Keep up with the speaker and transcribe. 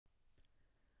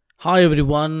Hi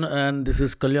everyone, and this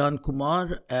is Kalyan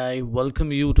Kumar. I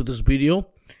welcome you to this video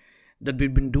that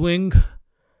we've been doing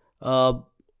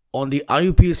on the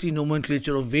IUPAC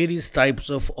nomenclature of various types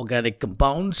of organic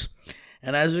compounds.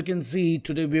 And as you can see,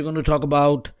 today we're going to talk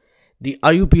about the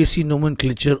IUPAC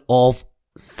nomenclature of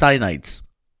cyanides.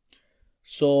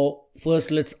 So first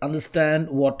let's understand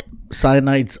what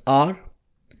cyanides are.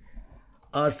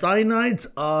 Cyanides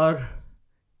are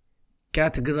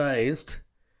categorized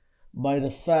by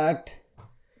the fact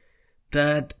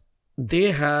that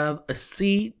they have a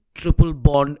C triple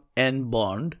bond N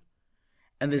bond,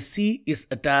 and the C is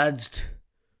attached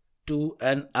to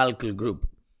an alkyl group.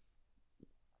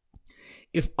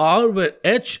 If R were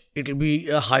H, it will be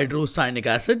a hydrocyanic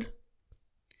acid.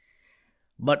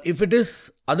 But if it is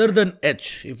other than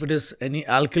H, if it is any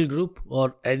alkyl group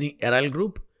or any aryl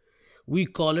group, we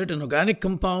call it an organic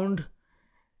compound,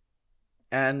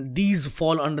 and these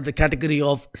fall under the category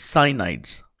of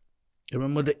cyanides.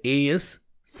 Remember, the A is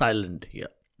silent here.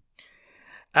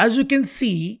 As you can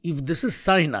see, if this is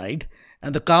cyanide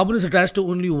and the carbon is attached to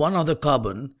only one other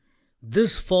carbon,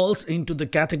 this falls into the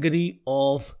category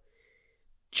of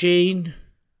chain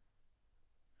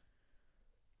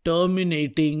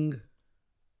terminating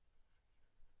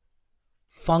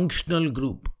functional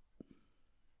group.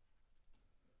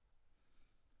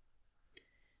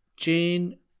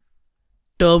 Chain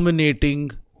terminating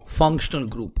functional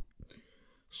group.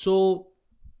 So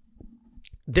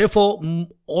therefore,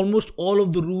 almost all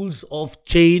of the rules of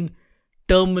chain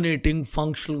terminating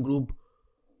functional group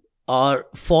are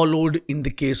followed in the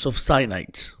case of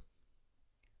cyanides.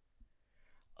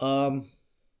 So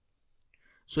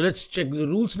let's check the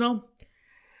rules now.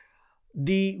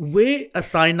 The way a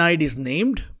cyanide is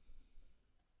named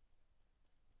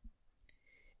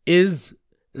is,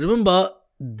 remember,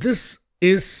 this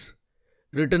is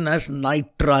written as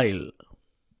nitrile.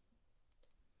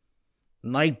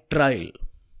 Nitrile.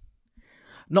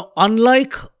 Now,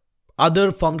 unlike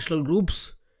other functional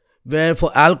groups, where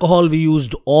for alcohol we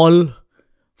used ol,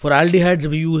 for aldehydes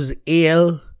we used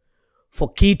Al,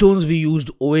 for ketones we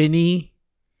used ONE,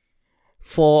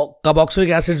 for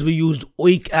carboxylic acids we used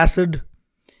oic acid,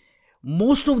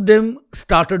 most of them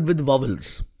started with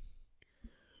vowels.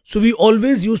 So we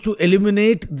always used to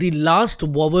eliminate the last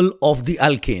vowel of the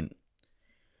alkane.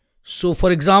 So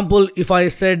for example, if I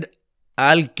said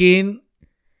alkane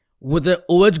with the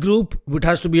OH group, which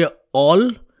has to be a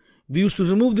ol, we used to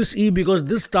remove this E because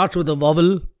this starts with a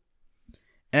vowel,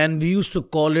 and we used to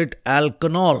call it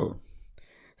alkanol.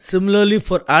 Similarly,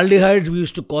 for aldehydes, we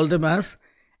used to call them as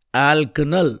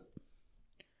alkanal.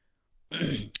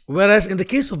 Whereas in the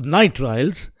case of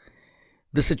nitriles,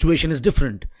 the situation is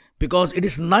different because it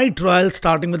is nitrile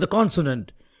starting with a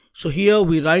consonant. So here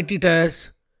we write it as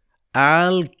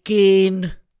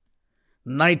alkane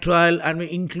nitrile, and we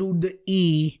include the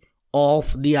E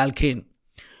of the alkane.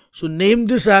 So name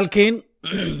this alkane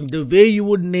the way you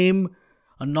would name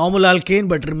a normal alkane,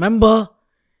 but remember,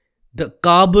 the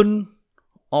carbon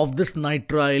of this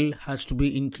nitrile has to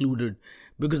be included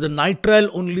because the nitrile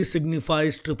only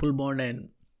signifies triple bond N.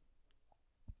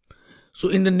 So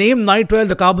in the name nitrile,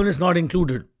 the carbon is not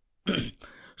included.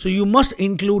 So you must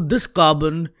include this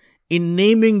carbon in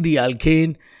naming the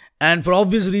alkane. And for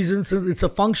obvious reasons, since it's a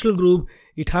functional group,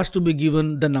 it has to be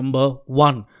given the number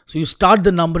 1. So you start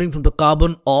the numbering from the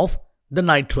carbon of the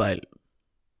nitrile.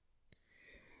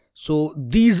 So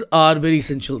these are very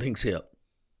essential things here.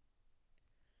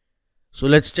 So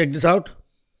let's check this out.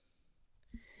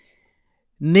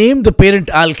 Name the parent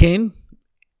alkane,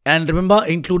 and remember,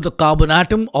 include the carbon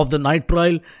atom of the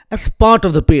nitrile as part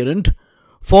of the parent,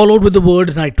 followed with the word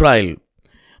nitrile.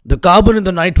 The carbon in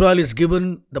the nitrile is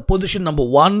given the position number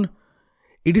 1.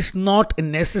 It is not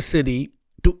necessary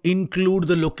to include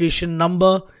the location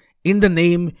number in the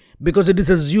name because it is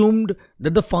assumed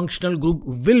that the functional group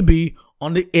will be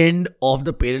on the end of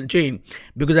the parent chain.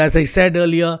 Because as I said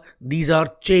earlier, these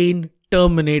are chain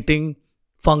terminating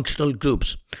functional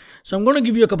groups. So I'm going to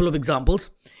give you a couple of examples,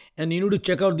 and you need to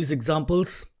check out these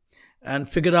examples and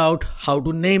figure out how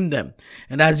to name them.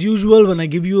 And as usual, when I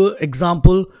give you an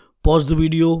example, pause the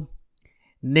video,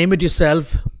 name it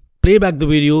yourself, play back the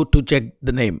video to check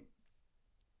the name.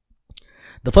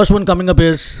 The first one coming up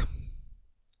is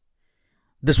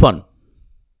this one.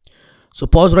 So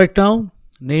pause right now,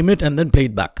 name it, and then play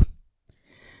it back.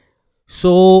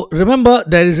 So remember,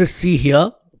 there is a C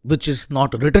here, which is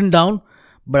not written down,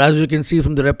 but as you can see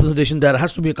from the representation, there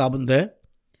has to be a carbon there.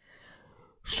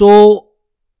 So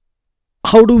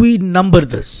how do we number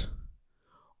this?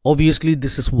 Obviously,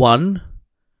 this is 1,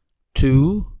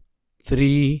 2,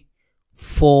 3,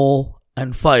 4,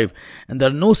 and 5, and there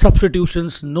are no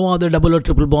substitutions, no other double or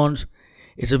triple bonds.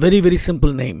 It's a very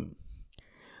simple name.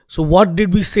 So what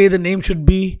did we say the name should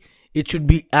be? It should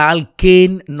be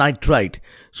alkane nitrite.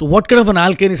 So what kind of an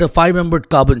alkane is a 5-membered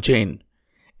carbon chain?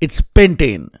 It's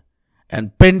pentane.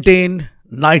 And pentane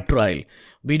nitrile.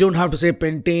 We don't have to say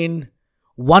pentane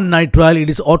 1-nitrile. It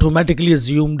is automatically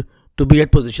assumed to be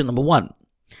at position number 1.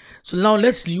 So now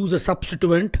let's use a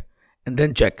substituent and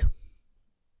then check.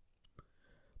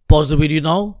 Pause the video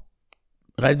now.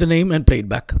 Write the name and play it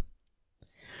back.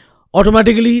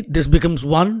 Automatically this becomes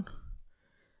 1.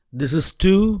 This is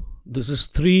 2. This is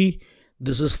 3.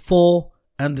 This is 4.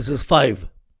 And this is 5.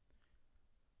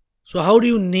 So how do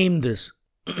you name this?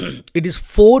 It is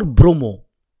 4-bromo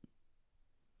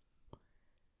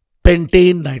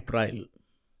pentane nitrile.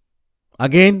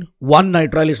 Again,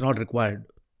 1-nitrile is not required.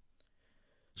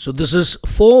 So this is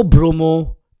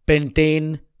 4-bromo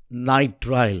pentane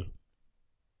nitrile.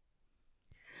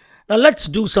 Now let's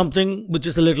do something which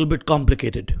is a little bit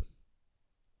complicated.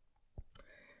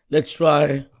 Let's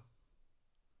try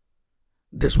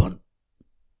this one.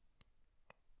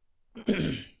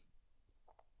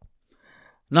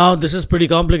 Now this is pretty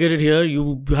complicated here.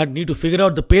 You need to figure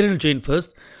out the parent chain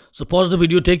first. So pause the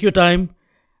video, take your time,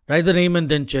 write the name and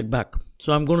then check back.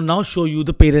 So I'm going to now show you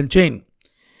the parent chain.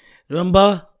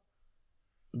 Remember,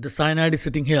 the cyanide is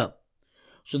sitting here.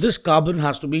 So this carbon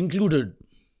has to be included.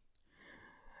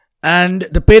 And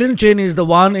the parent chain is the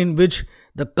one in which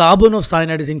the carbon of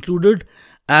cyanide is included,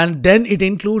 and then it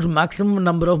includes maximum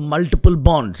number of multiple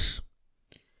bonds.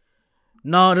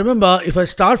 Now remember, if I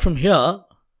start from here,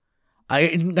 I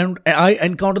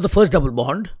encounter the first double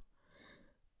bond,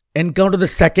 encounter the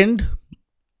second,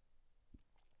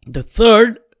 the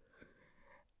third,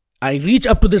 I reach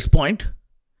up to this point.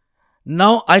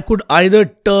 Now I could either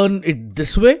turn it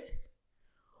this way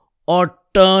or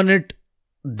turn it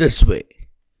this way.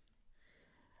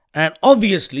 And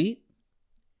obviously,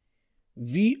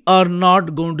 we are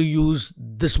not going to use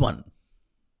this one.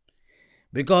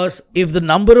 Because if the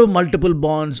number of multiple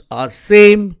bonds are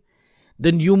same,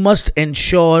 then you must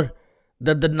ensure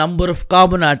that the number of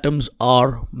carbon atoms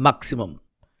are maximum.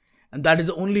 And that is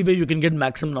the only way you can get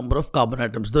maximum number of carbon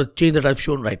atoms, the chain that I've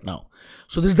shown right now.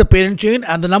 So this is the parent chain,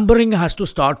 and the numbering has to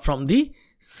start from the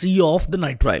C of the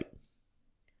nitrile.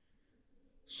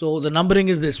 So the numbering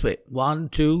is this way: 1,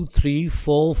 2, 3,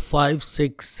 4, 5,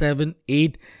 6, 7,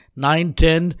 8, 9,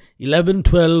 10, 11,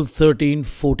 12, 13,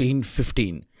 14,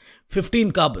 15.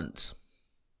 15 carbons.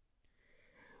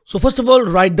 So first of all,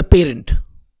 write the parent.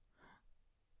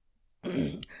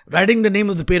 Writing the name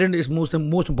of the parent is most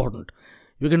important.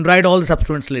 You can write all the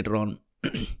substituents later on.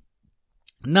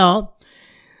 Now,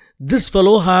 this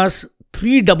fellow has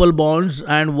 3 double bonds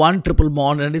and 1 triple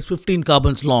bond and is 15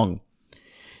 carbons long.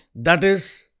 That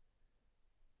is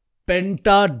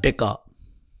pentadeca.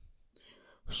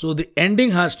 So the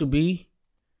ending has to be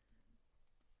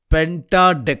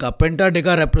pentadeca.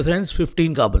 Pentadeca represents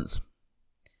 15 carbons.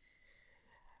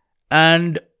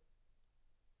 And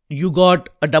you got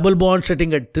a double bond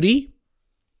sitting at 3,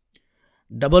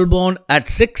 double bond at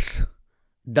 6,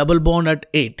 double bond at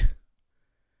 8.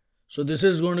 So this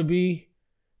is going to be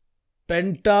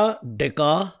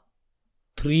pentadeca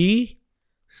 3,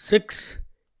 6,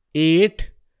 8,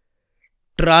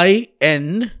 tri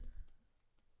N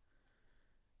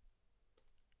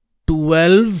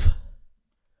 12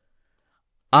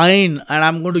 ine, and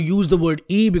I'm going to use the word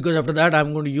E because after that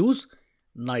I'm going to use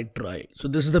nitrile. So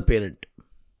this is the parent.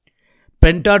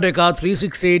 Pentadeca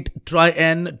 368 tri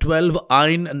N 12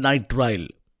 ine nitrile.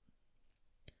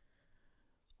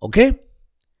 Okay.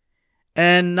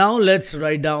 And now let's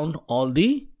write down all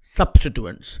the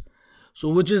substituents. So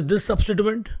which is this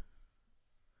substituent?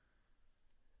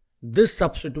 This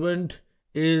substituent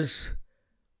is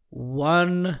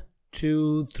 1,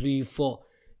 2, 3, 4.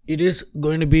 It is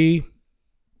going to be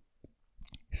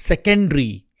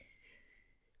secondary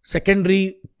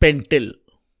pentyl.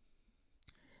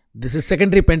 This is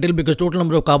secondary pentyl because total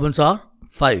number of carbons are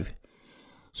 5.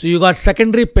 So you got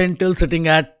secondary pentyl sitting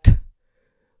at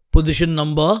position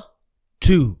number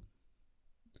 2.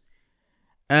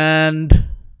 And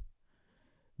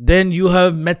then you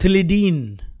have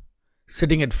methylidene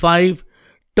sitting at 5,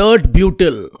 tert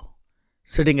butyl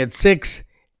sitting at 6,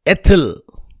 ethyl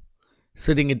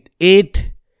sitting at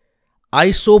 8,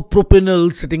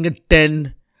 isopropanol sitting at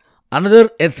 10, another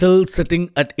ethyl sitting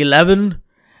at 11,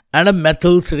 and a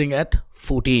methyl sitting at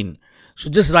 14. So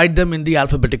just write them in the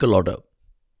alphabetical order.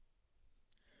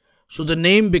 So the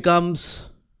name becomes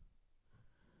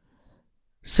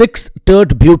 6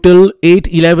 tert butyl, 8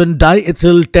 11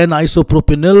 diethyl, 10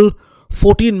 isopropanol,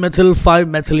 14 methyl, 5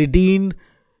 methylidene,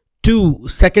 2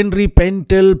 secondary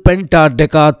pentyl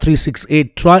pentadeca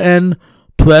 368 tri N,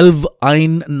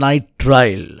 12-ine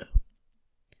nitrile.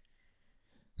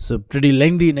 So pretty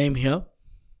lengthy name here,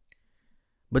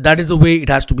 but that is the way it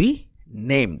has to be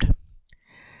named.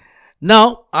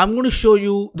 Now I'm going to show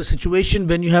you the situation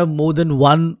when you have more than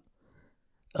one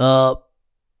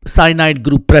cyanide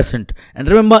group present. And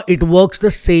remember, it works the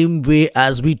same way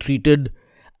as we treated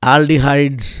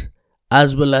aldehydes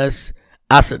as well as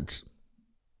acids.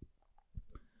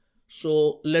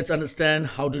 So let's understand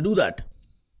how to do that.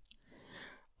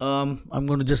 I'm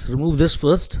going to just remove this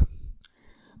first.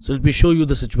 So let me show you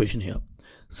the situation here.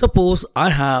 Suppose I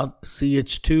have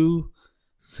CH2,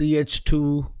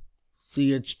 CH2,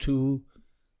 CH2,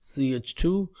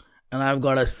 CH2, and I've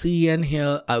got a CN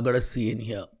here, I've got a CN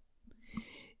here.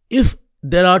 If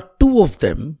there are two of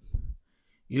them,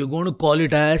 you're going to call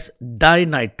it as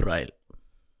dinitrile.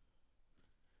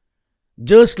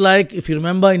 Just like if you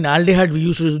remember in aldehyde, we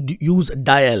used to use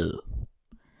dial.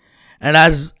 And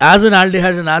as in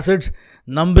aldehydes and acids,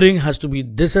 numbering has to be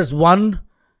this as 1,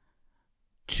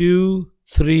 2,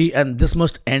 3, and this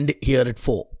must end here at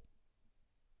 4.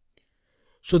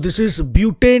 So this is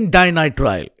butane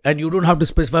dinitrile, and you don't have to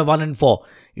specify 1 and 4.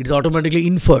 It is automatically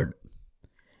inferred.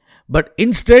 But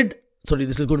instead, sorry,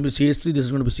 this is going to be CH3, this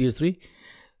is going to be CH3.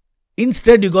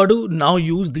 Instead, you got to now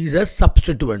use these as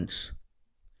substituents.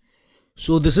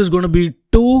 So this is going to be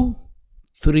 2,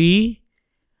 3,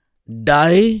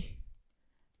 dimethyl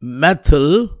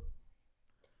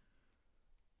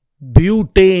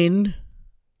butane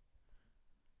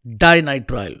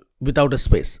dinitrile without a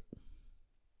space.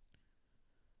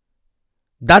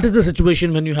 That is the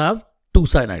situation when you have two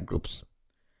cyanide groups.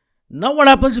 Now what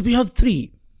happens if you have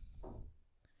 3?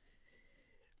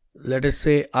 Let us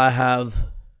say I have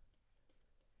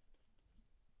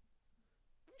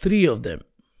 3 of them.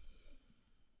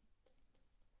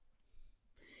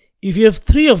 If you have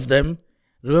 3 of them,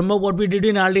 remember what we did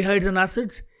in aldehydes and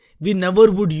acids? We never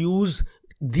would use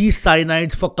these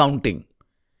cyanides for counting.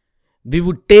 We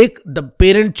would take the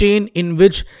parent chain in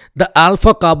which the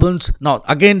alpha carbons, now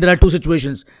again there are two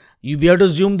situations. We have to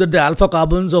assume that the alpha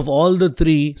carbons of all the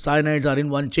 3 cyanides are in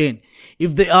one chain.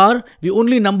 If they are, we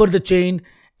only number the chain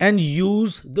and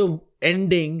use the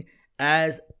ending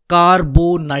as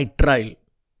carbonitrile.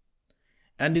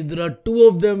 And if there are 2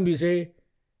 of them, we say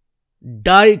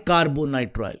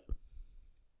dicarbonitrile.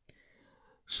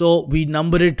 So we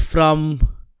number it from,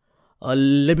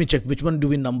 let me check, which one do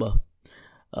we number?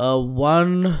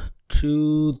 1,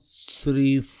 2,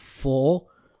 3, 4,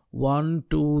 1,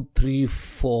 2, 3,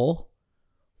 4,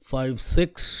 5,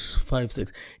 6, 5,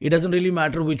 6. It doesn't really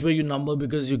matter which way you number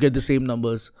because you get the same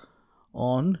numbers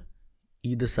on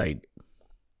either side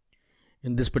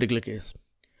in this particular case.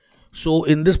 So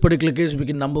in this particular case, we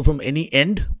can number from any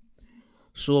end.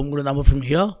 So I'm going to number from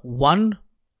here 1,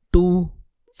 2,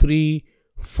 3,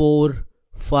 4,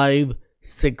 5,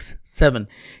 6, 7.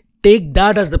 Take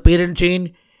that as the parent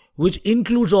chain, which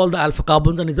includes all the alpha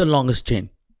carbons and is the longest chain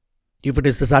if it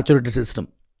is a saturated system.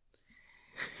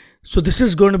 So this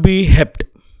is going to be hept,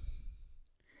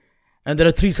 and there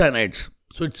are 3 cyanides.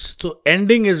 So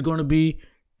ending is going to be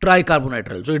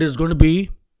tricarbonitrile. So it is going to be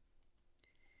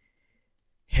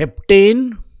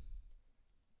heptane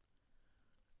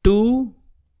 2,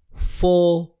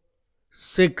 4,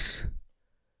 6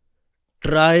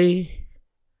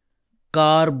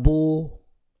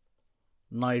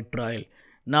 tricarbonitrile.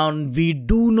 Now we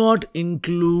do not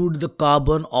include the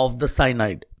carbon of the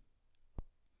cyanide.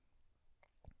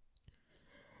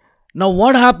 Now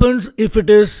what happens if it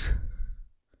is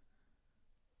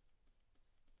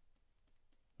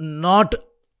not,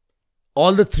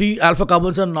 all the 3 alpha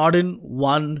carbons are not in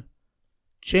one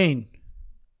chain?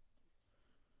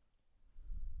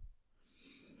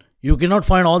 You cannot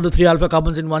find all the 3 alpha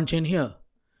carbons in one chain here.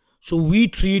 So we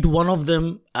treat one of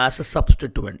them as a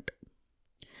substituent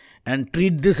and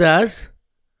treat this as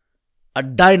a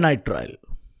dinitrile.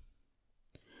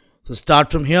 So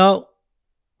start from here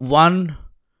 1,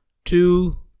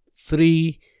 2,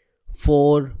 3,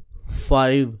 4,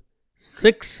 5,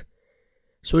 6.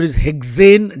 So it is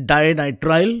hexane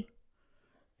dinitrile.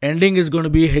 Ending is going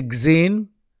to be hexane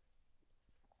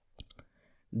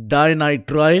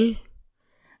dinitrile.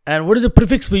 And what is the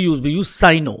prefix we use? We use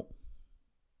cyano.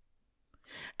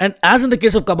 And as in the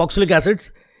case of carboxylic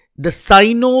acids, the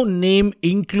cyano name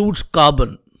includes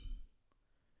carbon,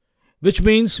 which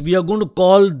means we are going to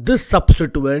call this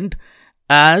substituent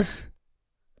as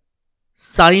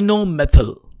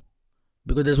cyanomethyl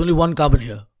because there's only one carbon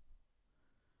here.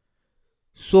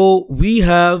 So we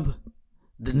have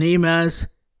the name as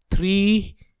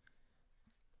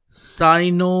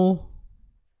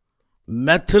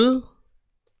 3-cyanomethyl,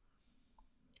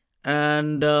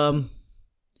 and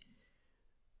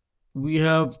we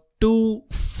have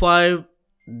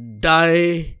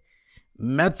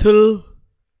 2,5-dimethyl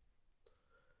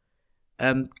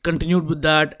and continued with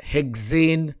that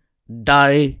hexane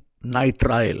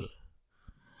dinitrile.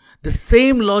 The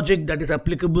same logic that is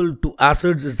applicable to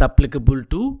acids is applicable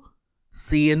to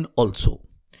CN also.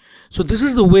 So this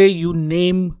is the way you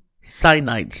name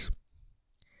cyanides,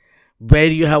 where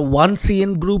you have one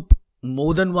CN group,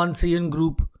 more than one CN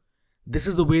group. This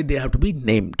is the way they have to be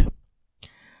named.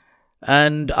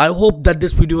 And I hope that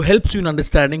this video helps you in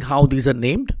understanding how these are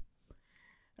named.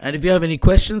 And if you have any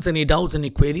questions, any doubts,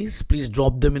 any queries, please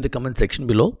drop them in the comment section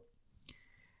below.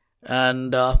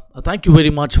 And thank you very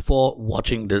much for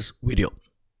watching this video.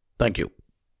 Thank you.